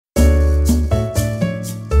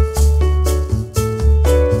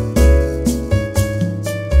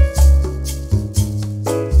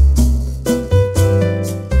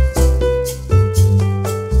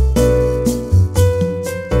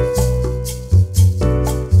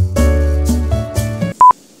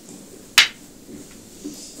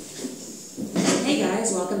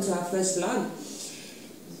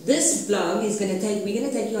vlog is we're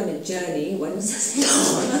gonna take you on a journey. What was this?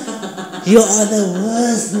 You are the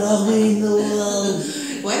worst vlogger in the world.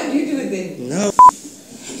 Why don't you do it then? No.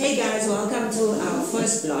 Hey guys, welcome to our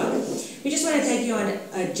first vlog. We just want to take you on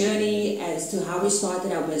a journey as to how we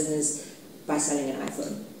started our business by selling an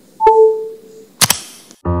iPhone.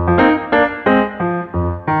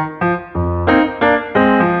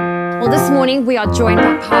 Well, this morning we are joined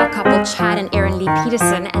by power couple Chad and Erin Lee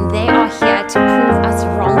Peterson, and they are here to prove us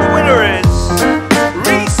wrong. The winner is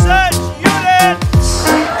Research Unit!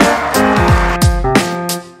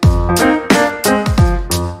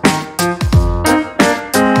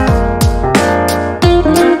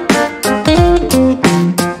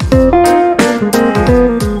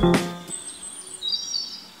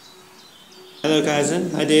 Hello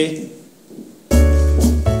cousin, hi day.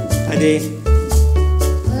 Hi day.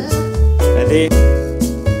 Hi day.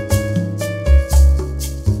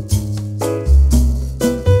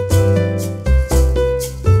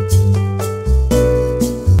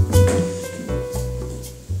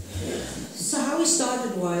 So how we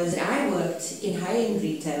started was I worked in high-end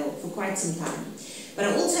retail for quite some time, but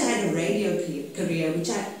I also had a radio career which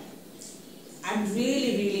I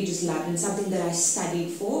really just loved and something that I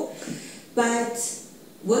studied for. But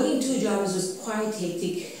working two jobs was quite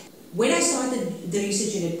hectic. When I started the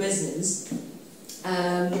research unit business,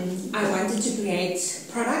 I wanted to create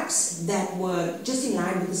products that were just in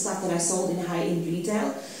line with the stuff that I sold in high-end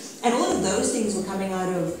retail. And all of those things were coming out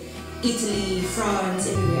of Italy, France,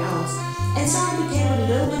 everywhere else. And so I became a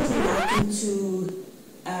little bit reluctant to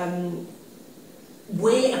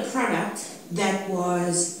wear a product that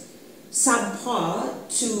was subpar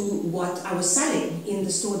to what I was selling in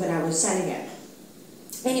the store that I was selling at.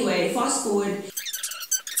 Anyway, fast forward.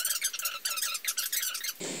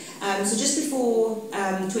 So just before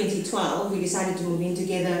 2012, we decided to move in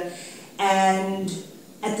together, and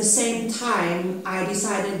at the same time, I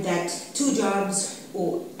decided that two jobs,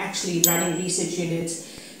 or actually running research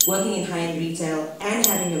units, working in high-end retail, and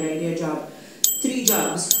having a radio job, 3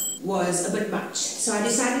 jobs was a bit much. So I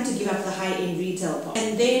decided to give up the high-end retail part.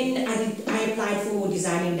 And then I applied for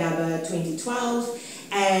Designing Dabba 2012,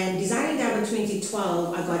 and Designing Dabba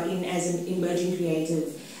 2012 I got in as an emerging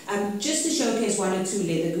creative, just to showcase 1 or 2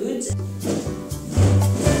 leather goods. So,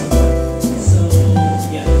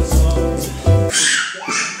 yeah,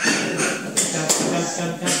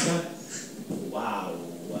 cut. Wow.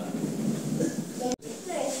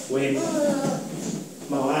 When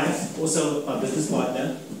my wife, also my business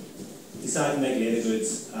partner, decided to make leather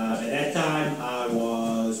goods. At that time, I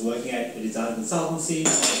was working at a design consultancy,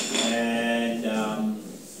 and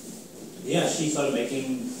yeah, she started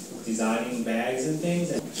designing bags and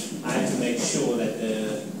things, and I had to make sure that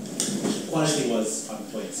the quality was on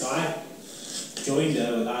point. So I joined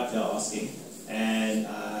her without her asking, and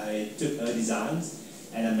I took her designs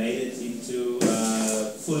and I made it into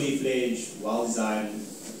a fully fledged, well-designed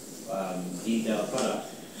detailed product.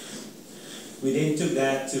 We then took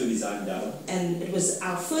that to Design Dabba. And it was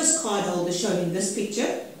our first card holder shown in this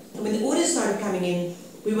picture. And when the orders started coming in,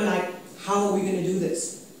 we were like, how are we going to do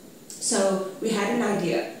this? So we had an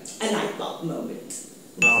idea, a light bulb moment.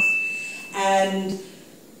 Oh. And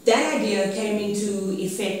that idea came into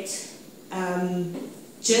effect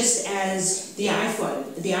just as the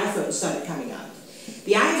iPhone started coming out.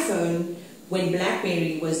 The iPhone, when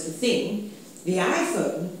BlackBerry was the thing, the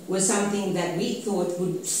iPhone was something that we thought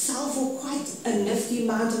would sell for quite a nifty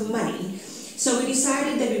amount of money. So we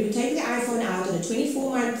decided that we would take the iPhone out on a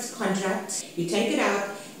 24-month contract. You take it out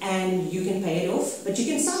and you can pay it off, but you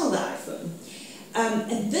can sell the iPhone.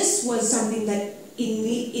 And this was something that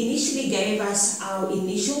initially gave us our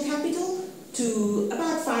initial capital to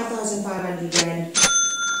about 5,500 Rand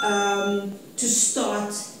to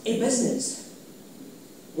start a business.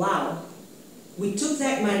 Wow. We took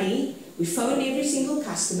that money, we phoned every single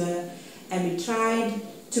customer, and we tried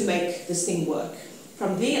to make this thing work.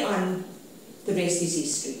 From there on, the rest is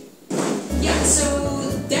history. Yeah, so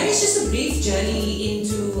that is just a brief journey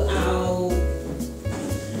into our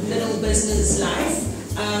little business life.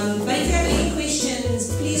 But if you have any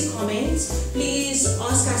questions, please comment. Please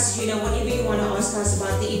ask us, whatever you want to ask us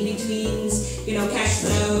about the in-betweens, cash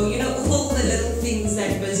flow, all the little things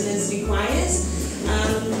that business requires.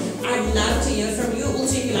 I'd love to hear from you.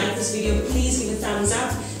 Also, if you like this video, please give a thumbs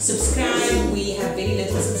up, subscribe. We have very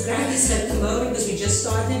little subscribers at the moment because we just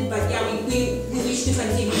started, but yeah, we wish to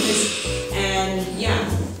continue this, and yeah,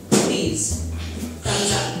 please